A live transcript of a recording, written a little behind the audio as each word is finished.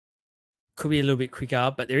could be a little bit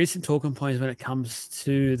quicker, but there is some talking points when it comes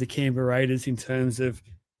to the Canberra Raiders in terms of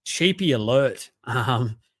Cheapie alert.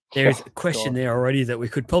 There is a question there already that we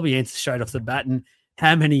could probably answer straight off the bat. And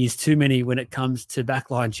how many is too many when it comes to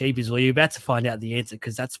backline Cheapies? Well, you're about to find out the answer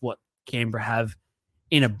because that's what Canberra have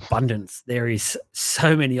in abundance. There is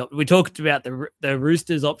so many. We talked about the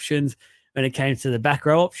Roosters options when it came to the back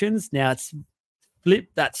row options. Now it's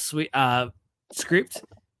flipped that script.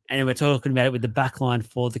 And we're talking about it with the back line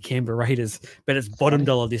for the Canberra Raiders, but it's bottom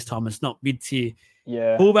dollar this time. It's not mid-tier.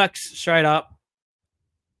 Yeah. Fullbacks straight up.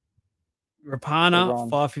 Rapana,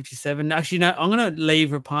 557. Actually, no, I'm going to leave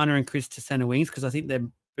Rapana and Chris to centre wings because I think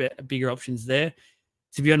they're bigger options there.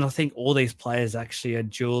 To be honest, I think all these players actually are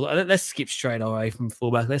dual. Let's skip straight away from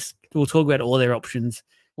fullback. We'll talk about all their options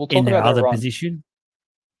in their other position.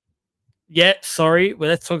 Yeah, sorry. Well,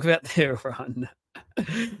 let's talk about their run.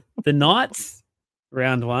 The Knights.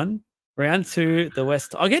 Round 1, round 2, the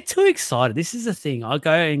West. I get too excited. This is the thing. I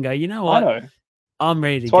go and go, you know what? I know. I'm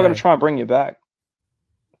ready to go. So I'm going to try and bring you back.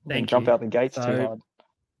 Thank you. Jump out the gates too hard.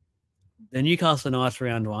 The Newcastle Knights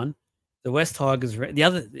round 1, the West Tigers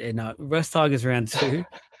West Tigers round 2,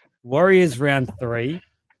 Warriors round 3,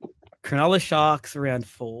 Cronulla Sharks round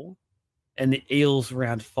 4, and the Eels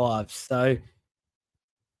round 5. So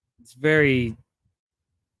it's very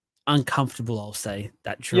uncomfortable, I'll say,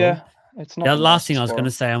 that draw. Yeah. It's not the last thing I was going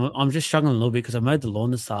to say, I'm just struggling a little bit because I mowed the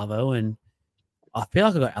lawn this Savo and I feel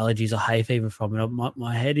like I got allergies or hay fever from it.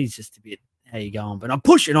 My head is just a bit, how you going? But I'm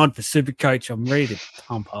pushing on for Supercoach. I'm ready to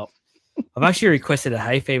pump up. I've actually requested a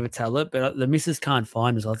hay fever tablet, but the missus can't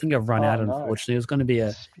find us. I think I've run out, unfortunately. It was going to be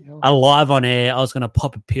a live on air. I was going to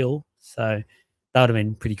pop a pill. So that would have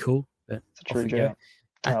been pretty cool. But it's a true joke.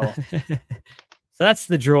 So that's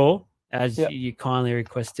the draw, as you kindly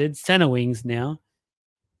requested. Centre wings now.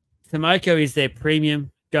 Tomoko is their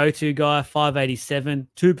premium go-to guy, 587,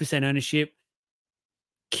 2% ownership.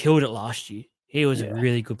 Killed it last year. He was a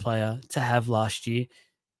really good player to have last year.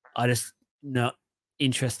 I just not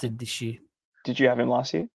interested this year. Did you have him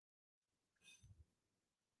last year?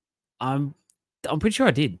 I'm pretty sure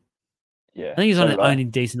I did. Yeah. I think he's one of the only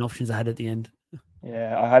decent options I had at the end.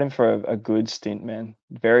 Yeah, I had him for a good stint, man.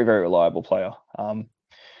 Very, very reliable player.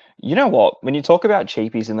 You know what? When you talk about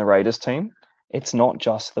cheapies in the Raiders team, it's not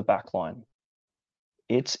just the back line.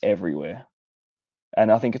 It's everywhere. And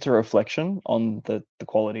I think it's a reflection on the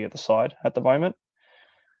quality of the side at the moment.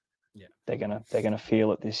 Yeah. They're gonna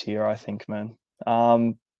feel it this year, I think, man.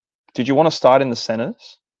 Did you want to start in the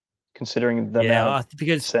centers, considering the amount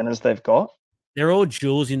of centers they've got? They're all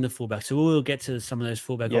duals in the fullback. So we'll get to some of those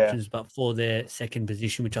fullback options, but for their second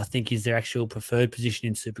position, which I think is their actual preferred position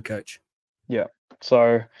in Supercoach. Yeah.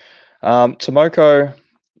 So Tomoko,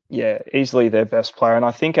 easily their best player. And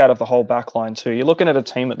I think out of the whole back line too, you're looking at a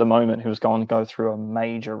team at the moment who's going to go through a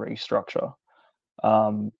major restructure.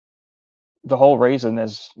 The whole reason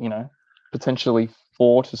there's, potentially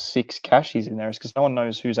 4 to 6 cashies in there is because no one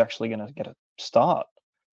knows who's actually going to get a start.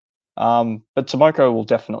 But Tomoko will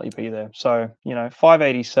definitely be there. So,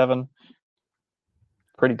 587,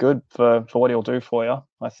 pretty good for what he'll do for you,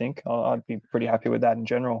 I think. I'd be pretty happy with that in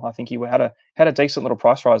general. I think he had a decent little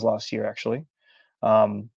price rise last year, actually.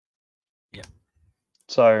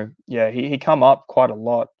 So, he come up quite a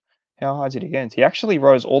lot. How high did he get? He actually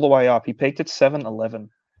rose all the way up. He peaked at 711.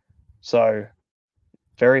 So,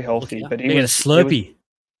 very healthy. But he was a Slurpee.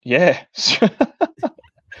 He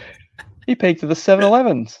peaked at the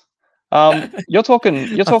 711s. You're talking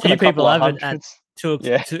a few people haven't at 2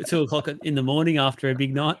 o'clock in the morning after a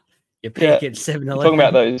big night. You peak at 711. Talking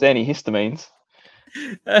about those antihistamines.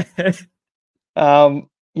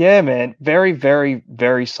 Yeah, man. Very, very,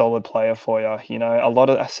 very solid player for you. A lot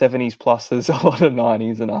of 70s pluses, a lot of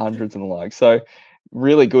 90s and 100s and the like. So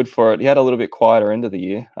really good for it. He had a little bit quieter end of the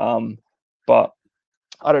year. But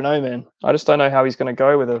I don't know, man. I just don't know how he's going to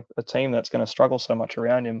go with a team that's going to struggle so much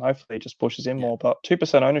around him. Hopefully it just pushes him more. But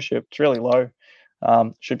 2% ownership, it's really low.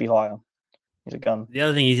 Should be higher. He's a gun. The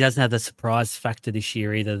other thing is he doesn't have the surprise factor this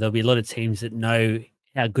year either. There'll be a lot of teams that know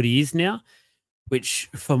how good he is now, which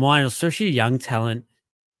for mine, especially young talent,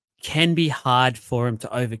 can be hard for him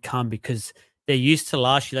to overcome because they're used to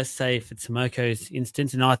last year. Let's say for Tomoko's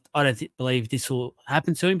instance, and I don't believe this will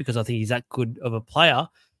happen to him because I think he's that good of a player.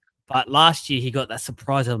 But last year he got that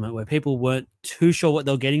surprise element where people weren't too sure what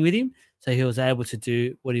they were getting with him, so he was able to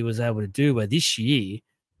do what he was able to do. Where this year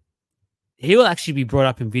he will actually be brought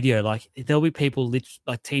up in video. Like there'll be people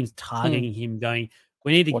like teams targeting him, going,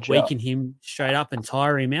 "We need to weaken him straight up and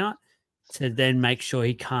tire him out." To then make sure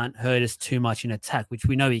he can't hurt us too much in attack, which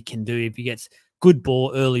we know he can do if he gets good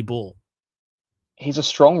ball, early ball. He's a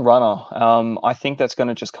strong runner. I think that's going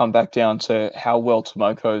to just come back down to how well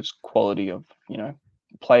Tomoko's quality of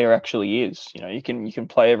player actually is. You can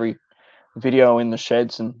play every video in the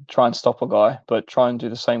sheds and try and stop a guy, but try and do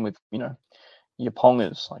the same with your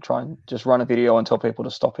pongers. Like try and just run a video and tell people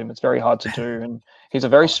to stop him. It's very hard to do, and he's a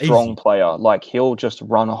very Oh, strong easy. player. Like he'll just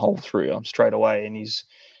run a hole through him straight away, and he's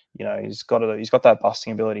got that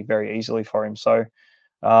busting ability very easily for him. So.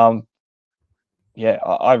 Um, yeah,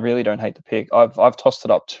 I really don't hate the pick. I've tossed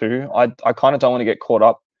it up too. I kind of don't want to get caught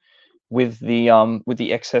up with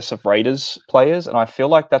the excess of Raiders players, and I feel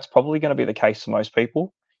like that's probably going to be the case for most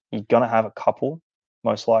people. You're going to have a couple,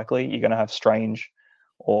 most likely. You're going to have Strange,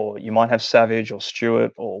 or you might have Savage or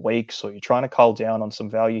Stewart or Weeks, or you're trying to cull down on some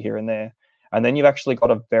value here and there, and then you've actually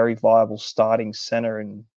got a very viable starting center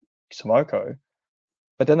in Tomoko.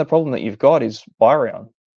 But then the problem that you've got is buy round.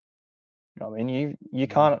 I mean, you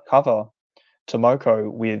can't cover Tomoko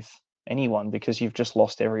with anyone because you've just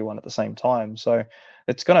lost everyone at the same time. So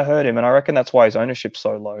it's going to hurt him. And I reckon that's why his ownership's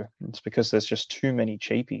so low. It's because there's just too many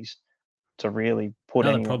cheapies to really put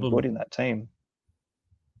Another anyone good problem. in that team.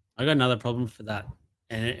 I got another problem for that.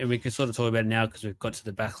 And we can sort of talk about it now because we've got to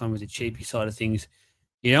the backline with the cheapie side of things.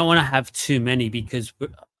 You don't want to have too many because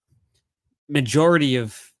majority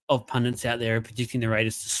of pundits out there are predicting the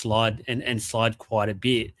Raiders to slide and slide quite a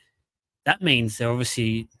bit. That means they're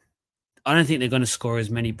obviously, I don't think they're going to score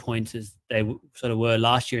as many points as they sort of were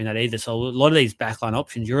last year in that either. So a lot of these backline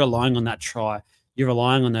options, you're relying on that try. You're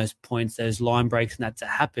relying on those points, those line breaks and that to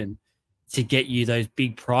happen to get you those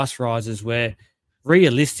big price rises where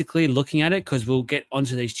realistically looking at it, because we'll get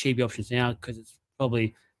onto these cheapy options now because it's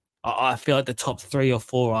probably, I feel like the top 3 or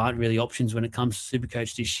 4 aren't really options when it comes to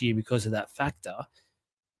Supercoach this year because of that factor.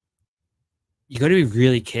 You got to be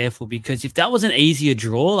really careful because if that was an easier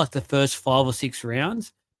draw, like the first 5 or 6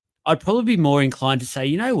 rounds, I'd probably be more inclined to say,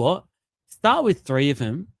 you know what, start with 3 of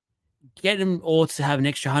them, get them all to have an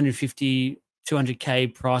extra 150,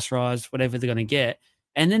 200K price rise, whatever they're going to get,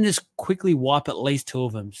 and then just quickly wipe at least 2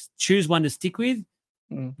 of them. Choose one to stick with,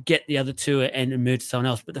 get the other 2 and move to someone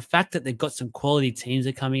else. But the fact that they've got some quality teams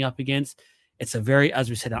they're coming up against, it's a very, as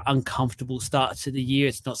we said, an uncomfortable start to the year.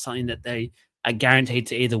 It's not something that they are guaranteed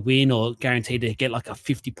to either win or guaranteed to get like a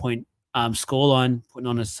 50-point scoreline putting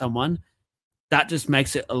on as someone. That just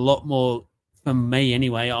makes it a lot more, for me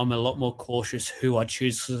anyway, I'm a lot more cautious who I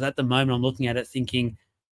choose because at the moment I'm looking at it thinking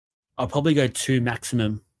I'll probably go 2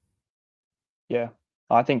 maximum. Yeah,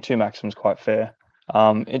 I think 2 maximum is quite fair.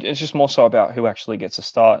 It's just more so about who actually gets a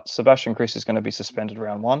start. Sebastian Kris is going to be suspended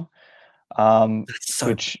round 1. That's so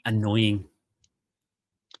which annoying.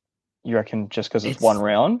 you reckon just because it's 1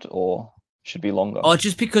 round or should be longer? Oh,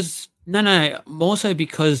 just because, no, more so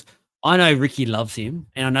because I know Ricky loves him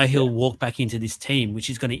and I know he'll walk back into this team, which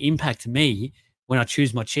is going to impact me when I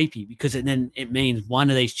choose my cheapie because then it means one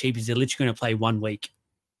of these cheapies are literally going to play 1 week.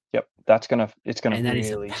 Yep, it's gonna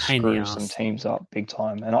really screw some teams up big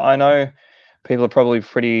time. And I know people are probably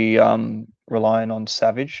pretty reliant on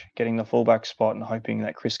Savage getting the fullback spot and hoping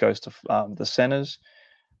that Kris goes to the centers.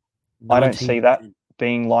 I don't see that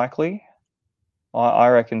being likely. I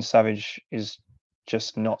reckon Savage is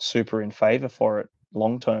just not super in favor for it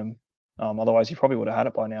long term. Otherwise, he probably would have had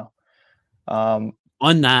it by now.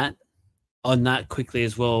 On that quickly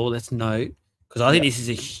as well, let's note, because I think this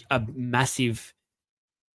is a massive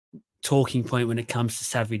talking point when it comes to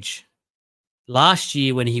Savage. Last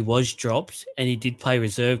year when he was dropped and he did play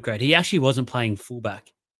reserve grade, he actually wasn't playing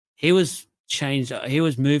fullback. He was changed. He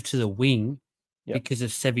was moved to the wing because of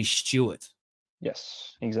Sevi Stewart.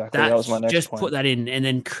 Yes, exactly. That was my next just point. Put that in. And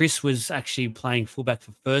then Kris was actually playing fullback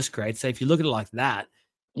for first grade. So if you look at it like that,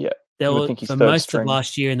 for most of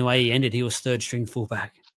last year and the way he ended, he was third string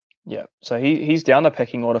fullback. Yeah, so he's down the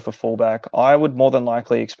pecking order for fullback. I would more than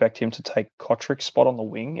likely expect him to take Kotrick's spot on the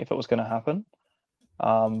wing if it was going to happen.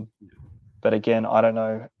 But again, I don't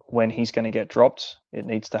know when he's going to get dropped. It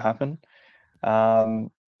needs to happen.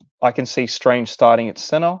 I can see Strange starting at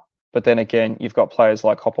center, but then again, you've got players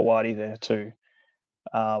like Hopewadi there too.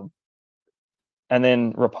 And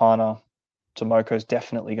then Rapana, Tomoko's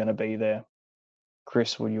definitely going to be there.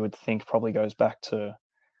 Kris, you would think, probably goes back to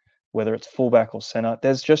whether it's fullback or center.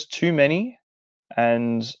 There's just too many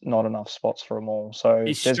and not enough spots for them all. So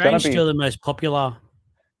is there's going to be still the most popular.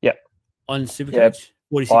 Yeah. On Supercoach,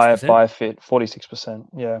 46%. By fit, 46%.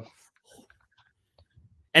 Yeah.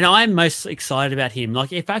 And I'm most excited about him.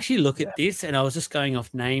 Like, if I actually look at this, and I was just going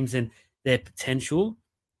off names and their potential,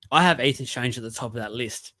 I have Ethan Strange at the top of that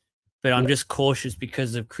list, but I'm just cautious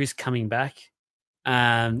because of Kris coming back.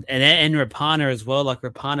 And Rapana as well. Like,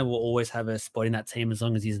 Rapana will always have a spot in that team as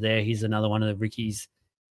long as he's there. He's another one of the Ricky's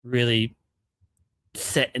really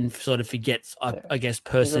set and sort of forgets, Yeah. I guess,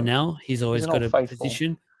 personnel. He's always an got old a faithful.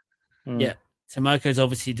 position. Mm. Yeah. Tomoko's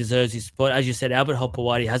obviously deserves his spot. As you said, Albert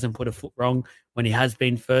Hopewadi hasn't put a foot wrong when he has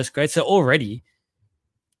been first grade. So already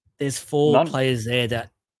there's four players there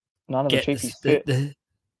that None of the get cheapies fit.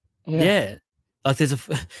 Yeah. Like there's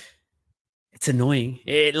it's annoying.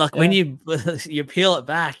 When you peel it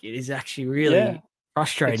back, it is actually really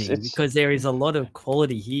frustrating because there is a lot of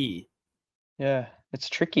quality here. Yeah, it's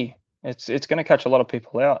tricky. It's going to catch a lot of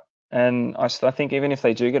people out, and I think even if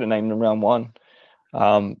they do get a name in round one,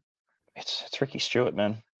 it's Ricky Stewart,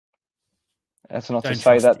 man. That's not to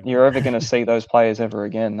say that you're ever going to see those players ever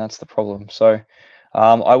again. That's the problem. So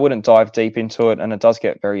I wouldn't dive deep into it, and it does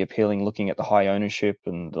get very appealing looking at the high ownership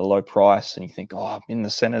and the low price, and you think, oh, I'm in the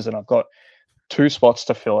centers and I've got 2 spots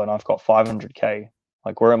to fill and I've got 500K.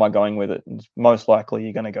 Like, where am I going with it? And most likely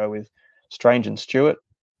you're going to go with Strange and Stewart,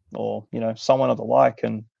 or someone of the like,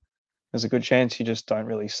 and there's a good chance you just don't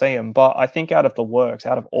really see him. But I think out of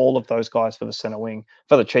all of those guys for the center wing,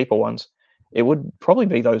 for the cheaper ones, it would probably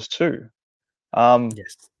be those two.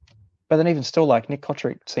 Yes. But then even still, like, Nick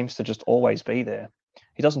Kotrick seems to just always be there.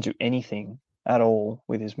 He doesn't do anything at all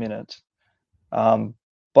with his minutes.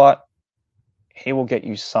 But he will get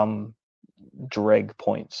you some dreg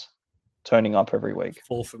points turning up every week.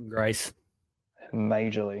 Fall from grace.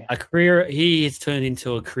 Majorly. A career, he has turned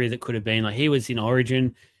into a career that could have been, like, he was in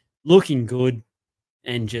Origin looking good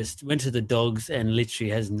and just went to the Dogs and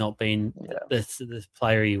literally has not been the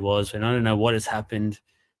player he was. And I don't know what has happened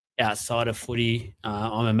outside of footy.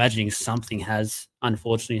 I'm imagining something has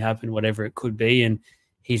unfortunately happened, whatever it could be, and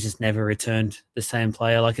he's just never returned the same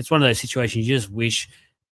player. Like, it's one of those situations you just wish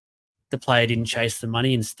the player didn't chase the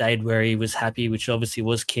money and stayed where he was happy, which obviously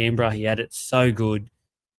was Canberra. He had it so good.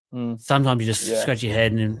 Sometimes you just scratch your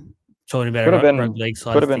head and talking about a rugby league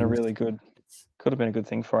side. Could have been a good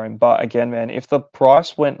thing for him. But again, man, if the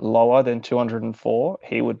price went lower than 204,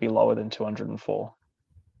 he would be lower than 204.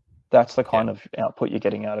 That's the kind of output you're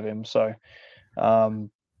getting out of him. So,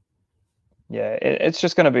 it's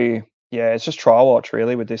just going to be, it's just trial watch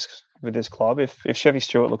really with this club. If Chevy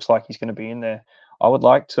Stewart looks like he's going to be in there, I would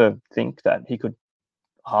like to think that he could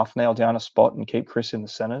half nail down a spot and keep Chris in the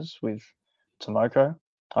centers with Tomoko.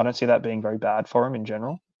 I don't see that being very bad for him in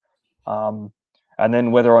general. And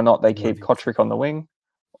then whether or not they keep Kotrick on the wing,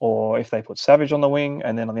 or if they put Savage on the wing,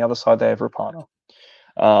 and then on the other side they have Rapana.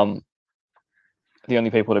 The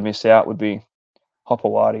only people to miss out would be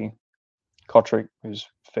Hopewadi, Kotrick, who's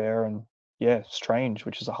fair, and Strange,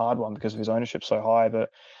 which is a hard one because of his ownership so high.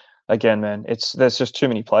 But again, man, there's just too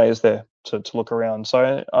many players there to look around.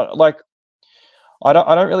 So I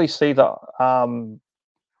don't really see the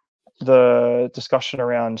discussion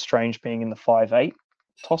around Strange being in the 5'8"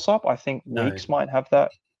 toss-up. I think Weeks might have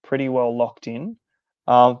that pretty well locked in.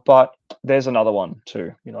 But there's another one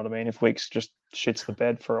too. You know what I mean? If Weeks just shits the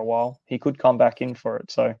bed for a while, he could come back in for it.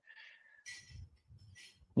 So,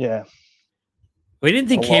 yeah. We didn't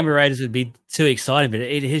think Canberra Raiders would be too exciting, but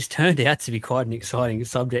it has turned out to be quite an exciting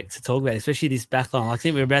subject to talk about, especially this backline. I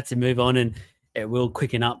think we're about to move on and it will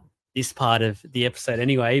quicken up this part of the episode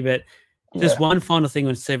anyway. But just one final thing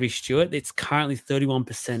on Chevy Stewart. It's currently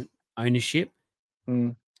 31% ownership.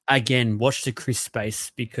 Again, watch the Chris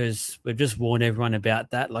space because we've just warned everyone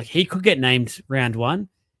about that. Like, he could get named round one.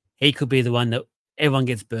 He could be the one that everyone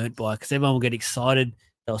gets burnt by because everyone will get excited.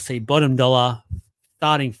 They'll see bottom dollar,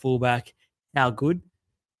 starting fullback, how good.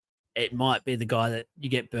 It might be the guy that you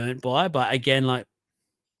get burnt by. But again, like,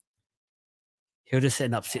 he'll just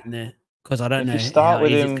end up sitting there because I don't know how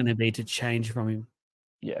easy it's going to be to change from him.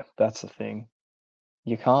 Yeah, that's the thing.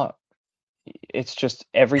 You can't. It's just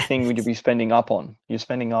everything would you be spending up on. You're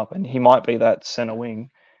spending up, and he might be that center wing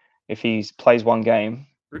if he plays one game.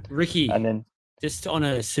 Ricky, and then just on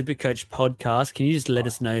a Supercoach podcast, can you just let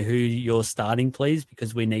us know who you're starting, please?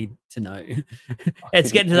 Because we need to know.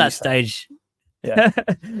 It's getting to that stage. Yeah,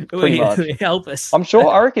 pretty much. Help us. I'm sure.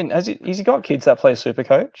 I reckon has he got kids that play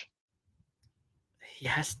Supercoach? He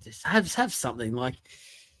has to have something like.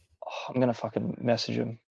 I'm gonna fucking message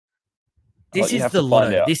him. This is the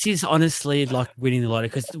lotto. This is honestly like winning the lotto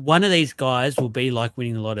because one of these guys will be like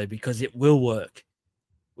winning the lotto because it will work.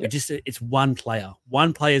 Yep. It's one player.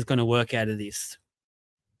 One player is going to work out of this.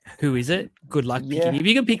 Who is it? Good luck picking. If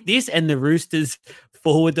you can pick this and the Roosters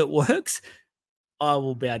forward that works, I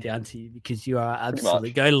will bow down to you because you are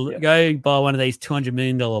absolutely go buy one of these $200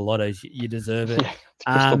 million lottos. You deserve it. Yeah, it's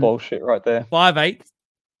crystal ball shit right there. 5'8".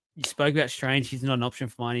 You spoke about Strange. He's not an option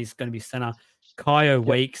for mine. He's going to be center. Kyo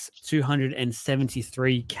Weeks,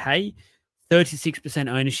 273K, 36%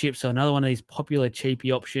 ownership. So another one of these popular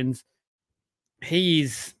cheapie options. He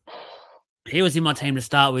was in my team to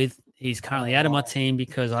start with. he's currently out of my team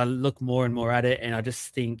because I look more and more at it, and I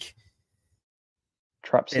just think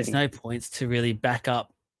Trap there's City. no points to really back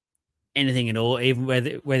up anything at all, even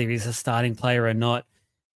whether he's a starting player or not.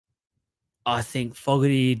 I think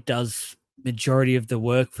Fogarty does majority of the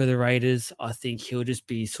work for the Raiders. I think he'll just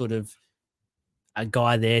be sort of a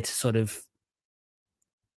guy there to sort of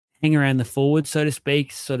hang around the forward, so to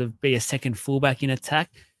speak, sort of be a second fullback in attack,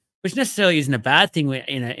 which necessarily isn't a bad thing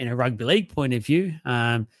in a rugby league point of view.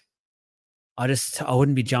 I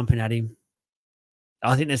wouldn't be jumping at him.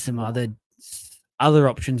 I think there's some other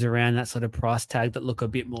options around that sort of price tag that look a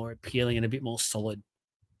bit more appealing and a bit more solid.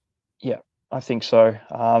 Yeah, I think so.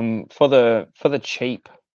 For the cheap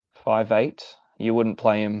 5'8", you wouldn't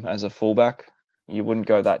play him as a fullback. You wouldn't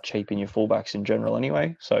go that cheap in your fullbacks in general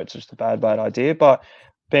anyway. So it's just a bad idea. But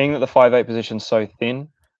being that the 5'8" position's so thin,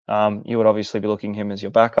 you would obviously be looking him as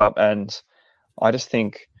your backup. And I just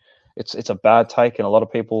think it's a bad take, and a lot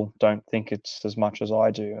of people don't think it's as much as I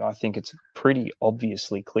do. I think it's pretty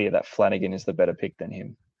obviously clear that Flanagan is the better pick than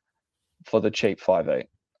him for the cheap 5'8".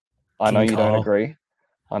 I know you don't agree.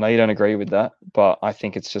 I know you don't agree with that, but I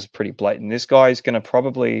think it's just pretty blatant. This guy is going to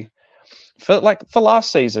probably, for last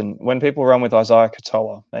season, when people run with Isaiah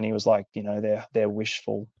Katoa, and he was like, their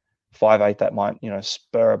wishful 5'8" that might,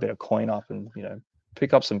 spur a bit of coin up and,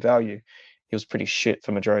 pick up some value. He was pretty shit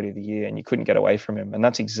for majority of the year, and you couldn't get away from him. And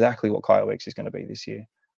that's exactly what Kyle Weeks is going to be this year.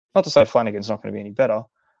 Not to say Flanagan's not going to be any better.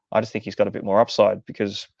 I just think he's got a bit more upside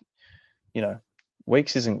because,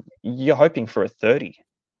 Weeks isn't. You're hoping for a 30.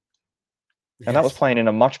 And that was playing in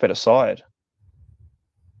a much better side.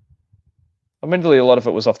 Admittedly, a lot of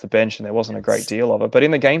it was off the bench and there wasn't a great deal of it. But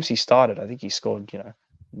in the games he started, I think he scored,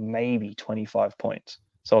 maybe 25 points.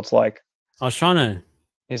 So it's like...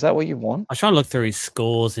 Is that what you want? I was trying to look through his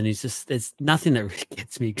scores, and there's nothing that really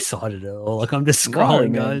gets me excited at all. Like, I'm just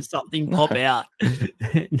scrolling, going, something pop out.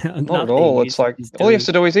 Not at all. It's like, all you have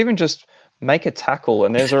to do is even just make a tackle,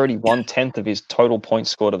 and there's already 1/10 of his total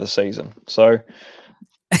points scored of the season. So,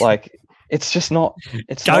 like... It's just not.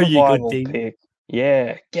 It's not a viable pick.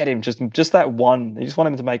 Yeah, get him. Just that one. You just want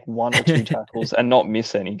him to make 1 or 2 tackles and not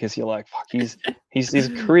miss any, because you're like, fuck, he's his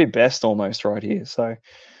career best almost right here. So,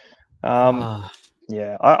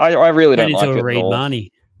 yeah, I really don't like it at all.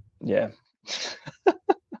 Marnie. Yeah.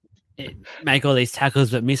 Make all these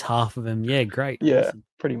tackles but miss half of them. Yeah, great. Yeah, awesome.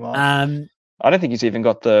 Pretty much. I don't think he's even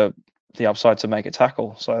got the upside to make a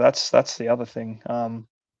tackle. So that's the other thing.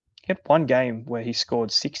 He had one game where he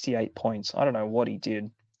scored 68 points. I don't know what he did.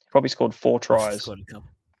 He probably scored 4 tries.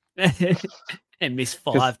 And missed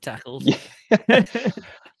 5 tackles. Yeah,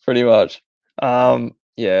 pretty much.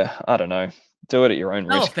 Yeah, I don't know. Do it at your own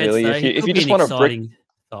risk, really. If you just want to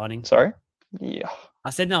signing. Sorry? Yeah.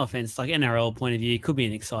 I said no offense. Like, NRL point of view, it could be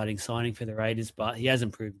an exciting signing for the Raiders, but he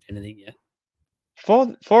hasn't proved anything yet. For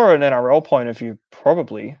an NRL point of view,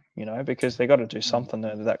 probably, because they got to do something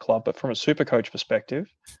there to that club. But from a Supercoach perspective,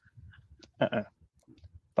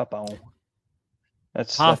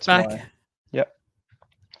 That's halfback. Yep.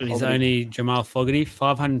 He's only Jamal Fogarty,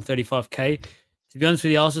 535k. To be honest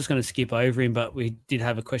with you, I was just going to skip over him, but we did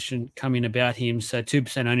have a question come in about him. So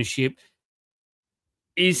 2% ownership.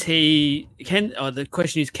 The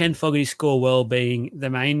question is, can Fogarty score well being the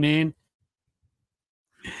main man?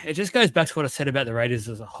 It just goes back to what I said about the Raiders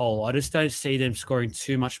as a whole. I just don't see them scoring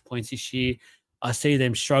too much points this year. I see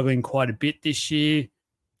them struggling quite a bit this year.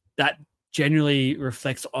 That generally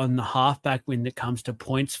reflects on the halfback when it comes to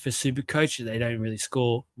points for Supercoach. They don't really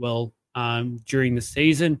score well during the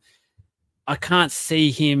season. I can't see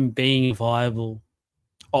him being a viable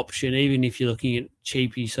option, even if you're looking at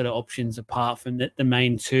cheapy sort of options apart from the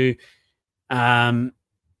main two.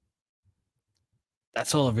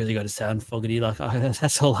 That's all I've really got to say on Fogarty.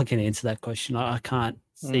 That's all I can answer that question. I can't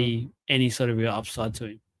see any sort of real upside to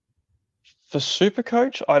him. For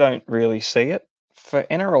Supercoach, I don't really see it. For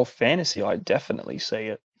NRL fantasy, I definitely see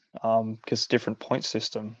it because different point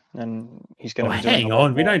system, and he's going to be doing hang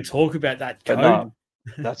on. We don't talk about that code. No,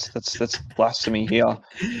 that's blasphemy here.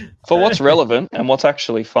 For what's relevant and what's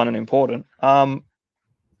actually fun and important, no,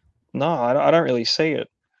 I don't really see it,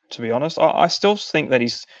 to be honest. I still think that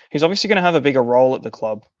he's obviously going to have a bigger role at the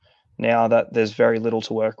club now that there's very little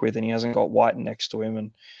to work with, and he hasn't got White next to him,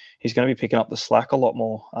 and he's going to be picking up the slack a lot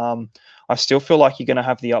more. I still feel like you're going to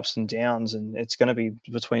have the ups and downs, and it's going to be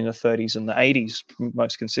between the 30s and the 80s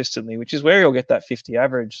most consistently, which is where you'll get that 50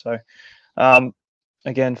 average. So,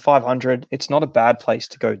 again, 500, it's not a bad place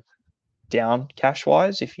to go down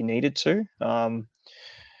cash-wise if you needed to.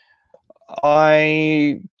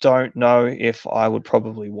 I don't know if I would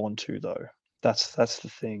probably want to, though. That's the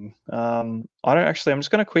thing. I don't actually. I'm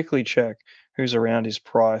just going to quickly check who's around his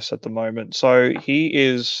price at the moment. So he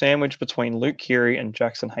is sandwiched between Luke Keary and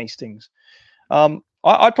Jackson Hastings. I'd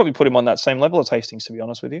probably put him on that same level as Hastings, to be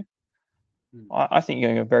honest with you. I think you're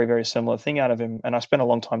getting a very, very similar thing out of him. And I spent a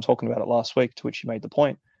long time talking about it last week, to which you made the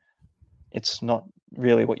point. It's not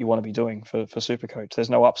really what you want to be doing for Supercoach. There's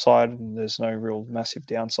no upside and there's no real massive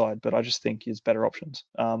downside, but I just think there's better options.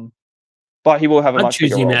 But he will have a I'd much choose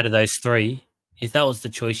bigger him role. out of those three. If that was the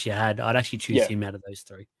choice you had, I'd actually choose Yeah. him out of those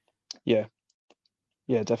three. Yeah.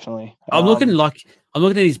 Yeah, definitely. I'm looking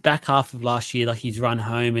at his back half of last year, like he's run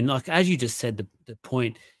home, and like as you just said, the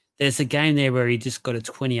point. There's a game there where he just got a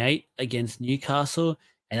 28 against Newcastle,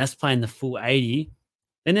 and that's playing the full 80.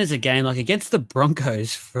 Then there's a game like against the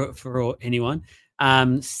Broncos for anyone,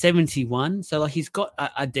 71. So like he's got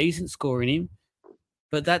a decent score in him,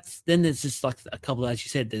 but then there's just like a couple, as you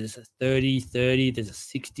said, there's a 30, there's a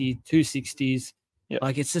 60, 260s. Yeah.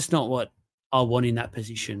 Like it's just not what I want in that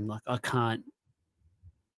position. Like I can't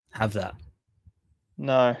have that.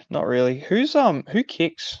 No, not really. Who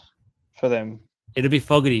kicks for them? It'll be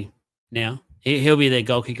Fogarty now. He'll be their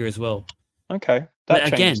goal kicker as well. Okay, that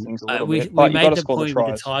changes things a little bit. We But you got made to the score the point with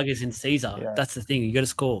the tries. Tigers and Caesar. Yeah. That's the thing. You got to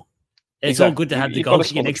score. It's all Exactly. good to have the You've goal got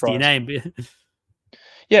to kicker score the next to your tries. name.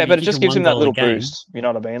 Yeah, but it kicking just gives one him that goal a little game. boost. You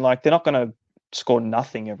know what I mean? Like they're not going to score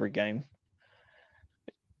nothing every game.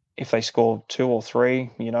 If they score 2 or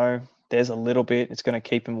 3, you know, there's a little bit. It's going to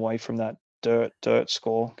keep him away from that dirt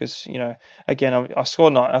score because again, I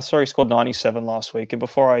scored. I saw he scored 97 last week, and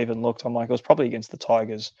before I even looked, I'm like, it was probably against the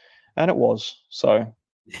Tigers, and it was. So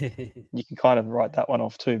you can kind of write that one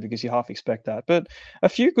off too because you half expect that. But a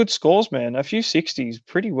few good scores, man, a few 60s,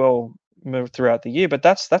 pretty well throughout the year. But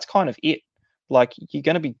that's kind of it. Like you're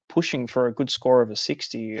going to be pushing for a good score of a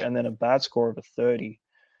 60 and then a bad score of a 30.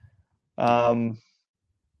 Tough.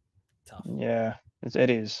 Yeah, it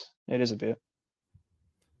is. It is a bit.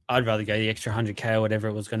 I'd rather go the extra 100K or whatever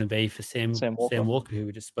it was going to be for Sam Walker, who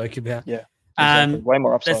we just spoke about. Yeah, exactly. Way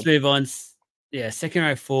more upside. Let's move on. Yeah, second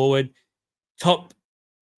row forward, top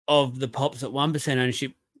of the pops at 1%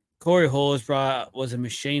 ownership. Corey Horsburgh was a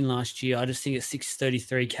machine last year. I just think at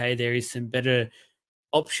 633K, there is some better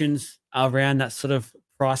options around that sort of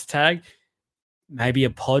price tag. Maybe a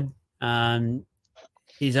pod.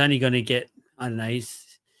 He's only going to get, I don't know,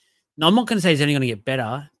 I'm not going to say he's only going to get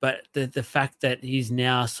better, but the fact that he's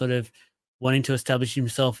now sort of wanting to establish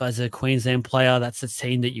himself as a Queensland player, that's a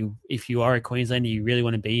team that if you are a Queenslander, you really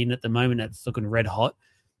want to be in at the moment. That's looking red hot.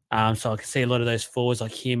 So I can see a lot of those forwards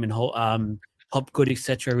like him and Hopgood,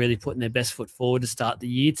 etc., really putting their best foot forward to start the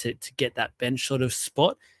year to get that bench sort of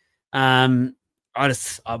spot. I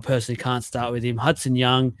personally can't start with him. Hudson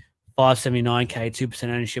Young, 579K, 2%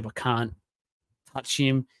 ownership. I can't touch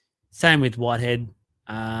him. Same with Whitehead.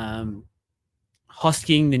 Hosking,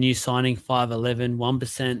 the new signing, 511,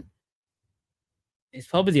 1%. It's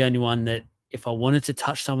probably the only one that if I wanted to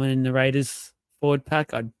touch someone in the Raiders forward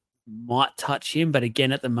pack, I might touch him. But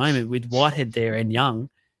again, at the moment, with Whitehead there and Young,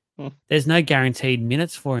 there's no guaranteed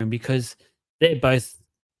minutes for him because they're both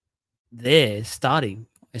there starting.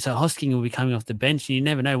 And so Hosking will be coming off the bench. And you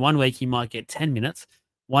never know. One week he might get 10 minutes.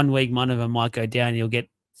 One week one of them might go down and he'll get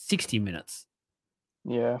 60 minutes.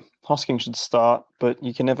 Yeah, Hosking should start, but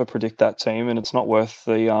you can never predict that team, and it's not worth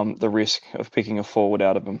the risk of picking a forward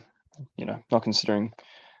out of them. You know, not considering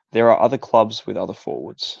there are other clubs with other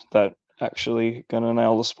forwards that actually going to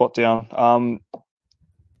nail the spot down.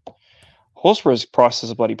 Horsburgh's price is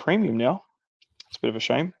a bloody premium now. It's a bit of a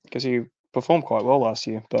shame because he performed quite well last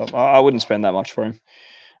year, but I wouldn't spend that much for him.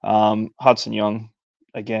 Hudson Young,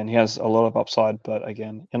 again, he has a lot of upside, but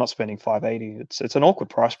again, you're not spending 580. It's an awkward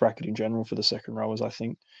price bracket in general for the second rowers, I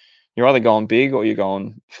think. You're either going big or you're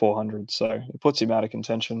going 400, so it puts him out of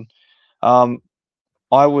contention.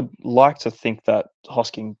 I would like to think that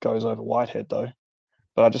Hosking goes over Whitehead, though,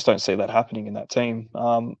 but I just don't see that happening in that team.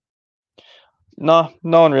 No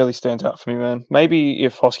one really stands out for me, man. Maybe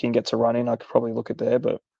if Hosking gets a run in, I could probably look at there,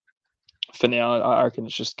 but for now, I reckon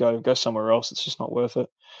it's just go somewhere else. It's just not worth it.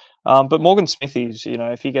 But Morgan Smithies,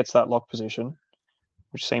 if he gets that lock position,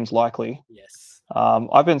 which seems likely. Yes.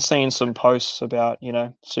 I've been seeing some posts about,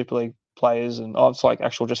 Super League players and it's like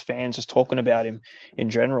actual just fans just talking about him in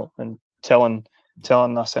general and telling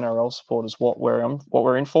us NRL supporters what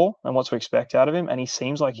we're in for and what to expect out of him. And he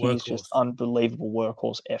seems like he's just unbelievable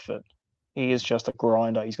workhorse effort. He is just a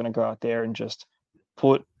grinder. He's going to go out there and just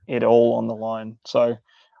put it all on the line. So,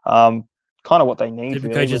 kind of what they need. Super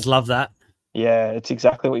really. Coaches love that. Yeah, it's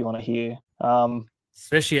exactly what you want to hear.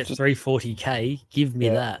 Especially at 340K, give me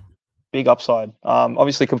that. Big upside.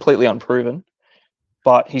 Obviously completely unproven,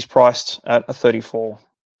 but he's priced at a 34.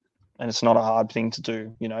 and it's not a hard thing to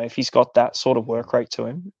do. You know, if he's got that sort of work rate to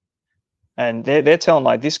him, and they're telling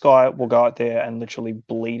like this guy will go out there and literally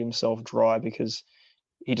bleed himself dry because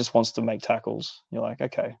he just wants to make tackles. You're like,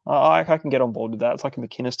 okay, I can get on board with that. It's like a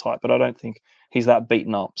McInnes type, but I don't think he's that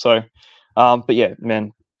beaten up. So, but yeah,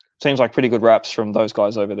 man, seems like pretty good raps from those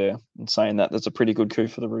guys over there and saying that that's a pretty good coup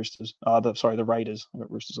for the Roosters. The Raiders. I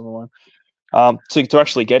got Roosters on the line. To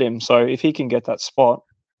actually get him. So if he can get that spot,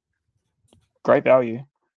 great value,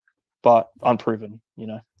 but unproven. You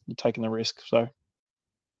know, you're taking the risk. So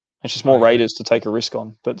it's just more Raiders to take a risk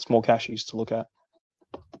on, but it's more cashies to look at.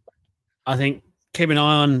 I think keep an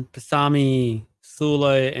eye on Pasami,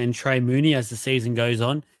 Thulo, and Trey Mooney as the season goes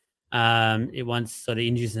on. Once sort of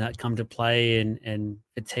injuries and that come to play and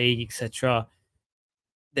fatigue, etc.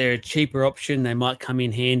 They're a cheaper option. They might come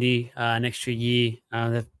in handy an extra year.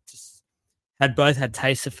 They've just both had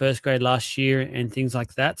tastes of first grade last year and things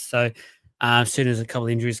like that. So as soon as a couple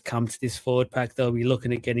of injuries come to this forward pack, they'll be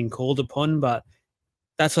looking at getting called upon. But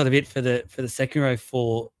that's sort of it for the second row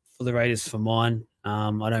for the Raiders for mine.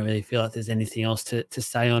 I don't really feel like there's anything else to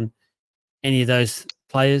say on any of those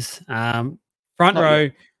players. Front row,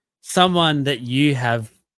 someone that you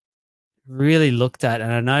have really looked at,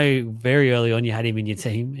 and I know very early on you had him in your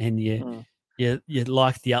team and you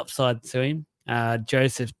liked the upside to him,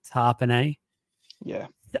 Joseph Tarpanay. Yeah.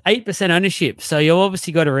 8% ownership. So you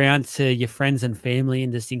obviously got around to your friends and family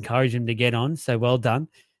and just encourage them to get on. So well done.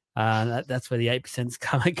 That's where the 8% is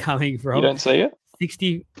coming from. You don't see it?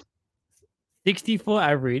 64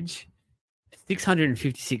 average,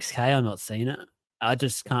 656K. I'm not seeing it. I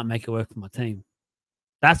just can't make it work for my team.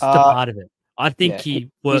 That's the part of it. I think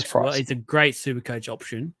he works well. He's a great Supercoach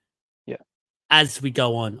option. Yeah. As we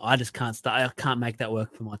go on, I just can't start. I can't make that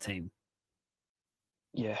work for my team.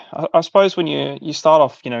 Yeah, I suppose when you start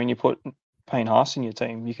off, you know, and you put Payne Haas in your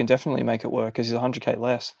team, you can definitely make it work because he's 100K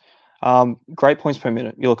less. Great points per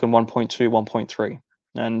minute. You're looking 1.2, 1.3,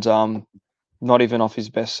 and not even off his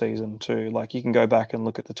best season too. Like you can go back and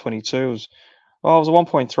look at the 22s. Well, it was a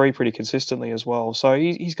 1.3 pretty consistently as well. So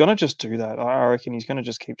he's going to just do that. I reckon he's going to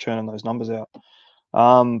just keep churning those numbers out.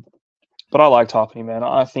 But I like Tarpany, man.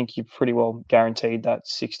 I think you're pretty well guaranteed that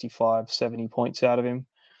 65, 70 points out of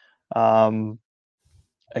him.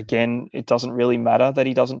 Again, it doesn't really matter that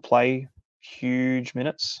he doesn't play huge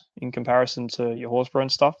minutes in comparison to your Horsburgh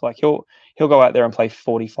and stuff. Like he'll go out there and play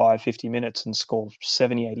 45, 50 minutes and score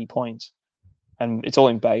 70, 80 points. And it's all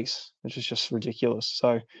in base, which is just ridiculous.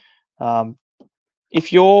 So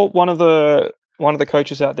if you're one of the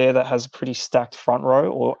coaches out there that has a pretty stacked front row,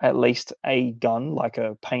 or at least a gun like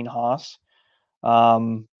a Payne Haas,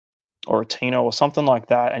 or a Tino or something like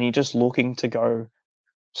that, and you're just looking to go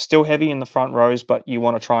still heavy in the front rows, but you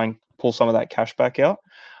want to try and pull some of that cash back out,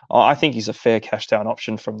 I think he's a fair cash down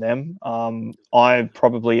option from them. I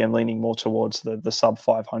probably am leaning more towards the sub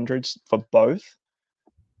 500s for both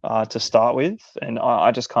to start with, and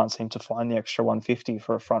I just can't seem to find the extra 150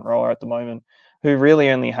 for a front rower at the moment, who really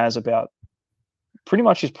only has about pretty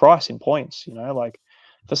much his price in points. You know, like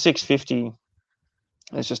for 650,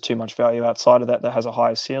 there's just too much value outside of that has a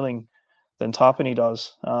higher ceiling than Tarpany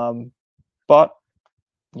does. But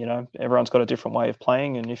you know, everyone's got a different way of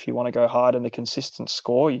playing, and if you want to go hard in the consistent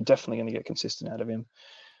score, you're definitely going to get consistent out of him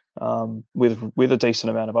with a decent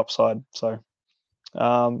amount of upside. So,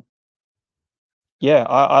 yeah,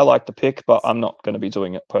 I like the pick, but I'm not going to be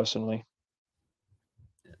doing it personally.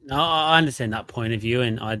 No, I understand that point of view,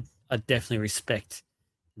 and I definitely respect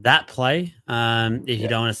that play. If you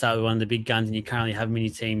don't want to start with one of the big guns and you currently have a mini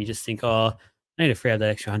team, you just think, I need to free up that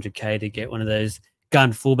extra 100K to get one of those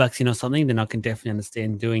gun fullbacks in or something, then I can definitely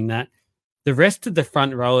understand doing that. The rest of the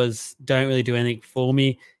front rowers don't really do anything for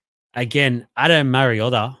me. Again, Adam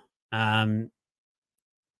Mariota,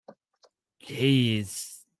 he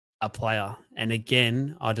is a player. And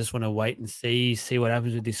again, I just want to wait and see what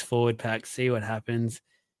happens with this forward pack, see what happens.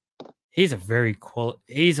 He's a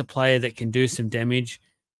he's a player that can do some damage.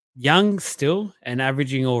 Young still and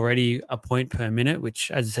averaging already a point per minute,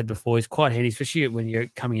 which, as I said before, is quite handy, especially when you're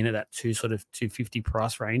coming in at that 250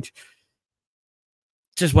 price range.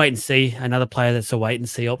 Just wait and see. Another player that's a wait and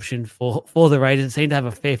see option for the Raiders. Seem to have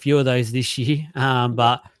a fair few of those this year,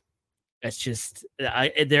 but it's just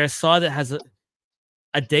they're a side that has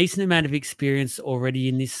a decent amount of experience already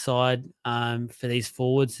in this side for these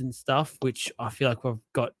forwards and stuff, which I feel like we've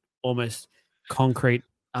got almost concrete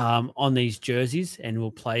on these jerseys and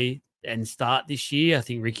will play and start this year. I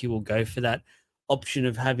think Ricky will go for that option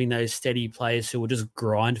of having those steady players who will just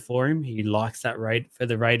grind for him. He likes that for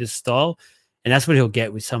the Raiders style. And that's what he'll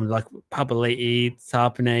get with someone like Papali'i,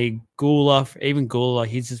 Tarpanay, Gula, even Gula.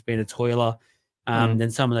 He's just been a toiler Mm.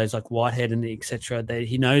 Then some of those like Whitehead and etc.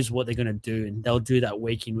 He knows what they're going to do, and they'll do that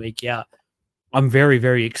week in, week out. I'm very,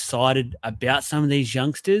 very excited about some of these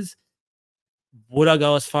youngsters. Would I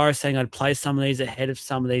go as far as saying I'd play some of these ahead of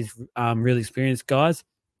some of these really experienced guys?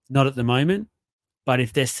 Not at the moment. But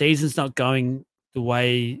if their season's not going the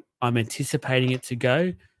way I'm anticipating it to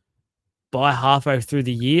go, by halfway through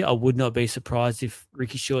the year, I would not be surprised if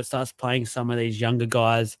Ricky Stewart starts playing some of these younger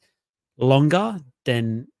guys longer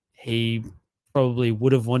than he probably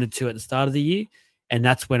would have wanted to at the start of the year. And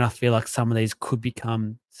that's when I feel like some of these could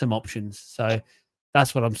become some options. So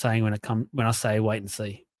that's what I'm saying when I say wait and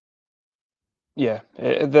see. Yeah,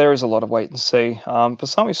 there is a lot of wait and see.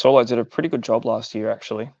 Pasami Solo did a pretty good job last year,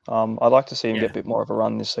 actually. I'd like to see him get a bit more of a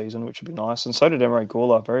run this season, which would be nice. And so did Emery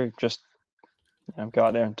Gula. Very just go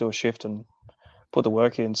out there and do a shift and put the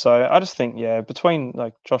work in. So I just think, between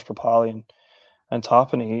like Josh Papali and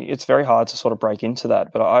Tarpany, it's very hard to sort of break into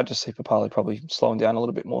that. But I just see Papali probably slowing down a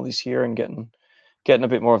little bit more this year and getting a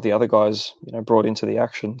bit more of the other guys, brought into the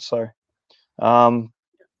action. So, nothing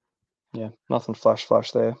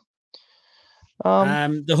flash there.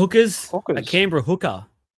 The hookers, a Hookers. Canberra hooker.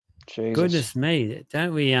 Jesus. Goodness me,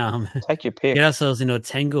 don't we Take your pick. get ourselves into a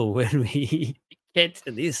tangle when we get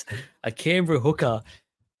to this? A Canberra hooker.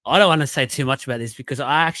 I don't want to say too much about this because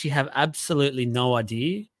I actually have absolutely no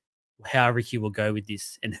idea how Ricky will go with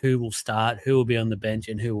this and who will start, who will be on the bench,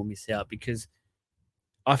 and who will miss out, because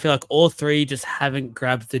I feel like all three just haven't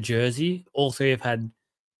grabbed the jersey. All three have had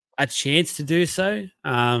a chance to do so,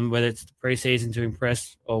 whether it's the preseason to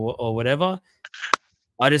impress or whatever.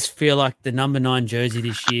 I just feel like the number 9 jersey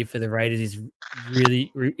this year for the Raiders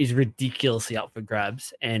is ridiculously up for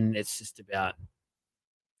grabs, and it's just about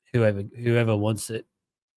whoever wants it,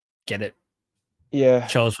 get it. Yeah.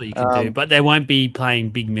 Show us what you can do, but they won't be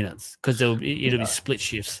playing big minutes because it'll be split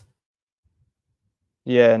shifts.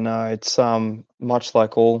 Yeah, no, it's much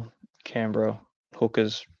like all Canberra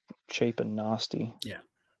hookers, cheap and nasty. Yeah.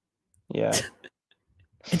 Yeah.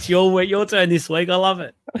 It's your turn this week. I love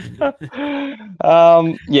it.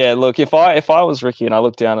 Yeah, look, if I was Ricky and I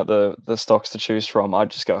looked down at the stocks to choose from,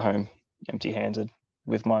 I'd just go home empty-handed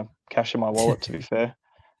with my cash in my wallet, to be fair.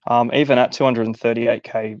 Even at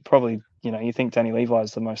 238k, probably, you think Danny Levi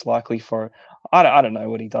is the most likely for it. I don't know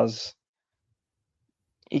what he does.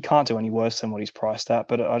 He can't do any worse than what he's priced at,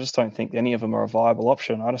 but I just don't think any of them are a viable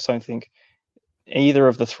option. I just don't think either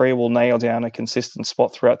of the three will nail down a consistent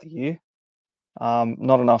spot throughout the year.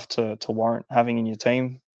 Not enough to warrant having in your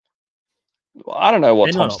team. I don't know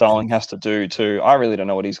what Tom Starling has to do too. I really don't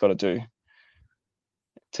know what he's got to do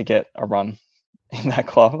to get a run in that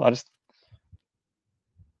club.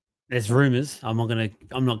 There's rumors. I'm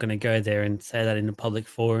not gonna go there and say that in a public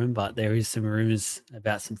forum, but there is some rumors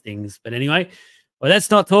about some things. But anyway, well, let's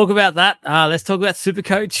not talk about that. Let's talk about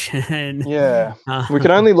Supercoach. And we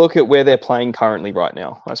can only look at where they're playing currently right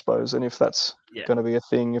now, I suppose, and if that's going to be a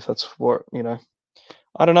thing, if that's what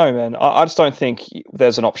I don't know, man. I just don't think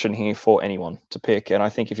there's an option here for anyone to pick. And I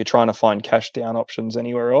think if you're trying to find cash down options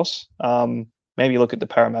anywhere else, maybe look at the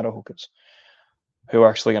Parramatta hookers who are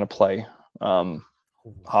actually going to play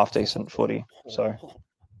half decent footy. So,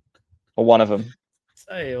 or one of them.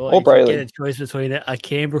 So, or Brayley. You get a choice between a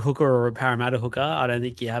Canberra hooker or a Parramatta hooker, I don't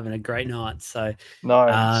think you're having a great night. So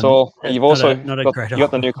no. So you've also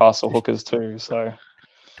got the Newcastle hookers too. So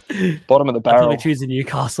bottom of the barrel. I'd probably choose the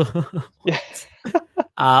Newcastle. Yeah.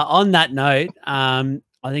 On that note, I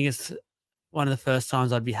think it's one of the first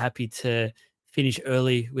times I'd be happy to finish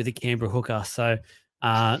early with a Canberra hooker. So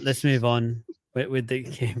let's move on with the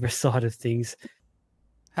Canberra side of things.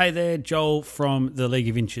 Hey there, Joel from the League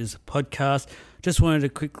of Inches podcast. Just wanted to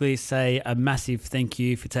quickly say a massive thank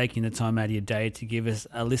you for taking the time out of your day to give us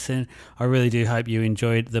a listen. I really do hope you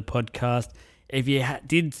enjoyed the podcast. If you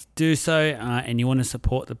did do so and you want to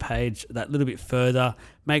support the page that little bit further,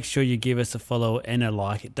 make sure you give us a follow and a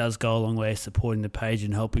like. It does go a long way supporting the page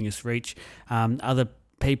and helping us reach other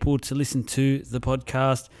people to listen to the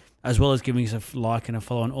podcast, as well as giving us a like and a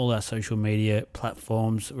follow on all our social media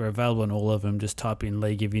platforms. We're available on all of them. Just type in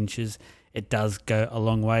League of Inches. It does go a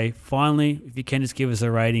long way. Finally, if you can just give us a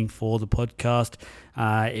rating for the podcast,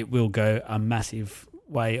 it will go a massive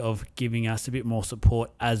way of giving us a bit more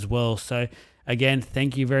support as well. So again,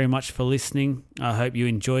 thank you very much for listening. I hope you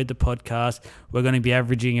enjoyed the podcast. We're going to be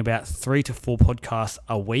averaging about 3 to 4 podcasts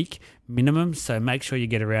a week minimum. So make sure you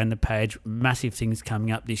get around the page. Massive things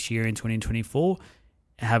coming up this year in 2024.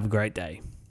 Have a great day.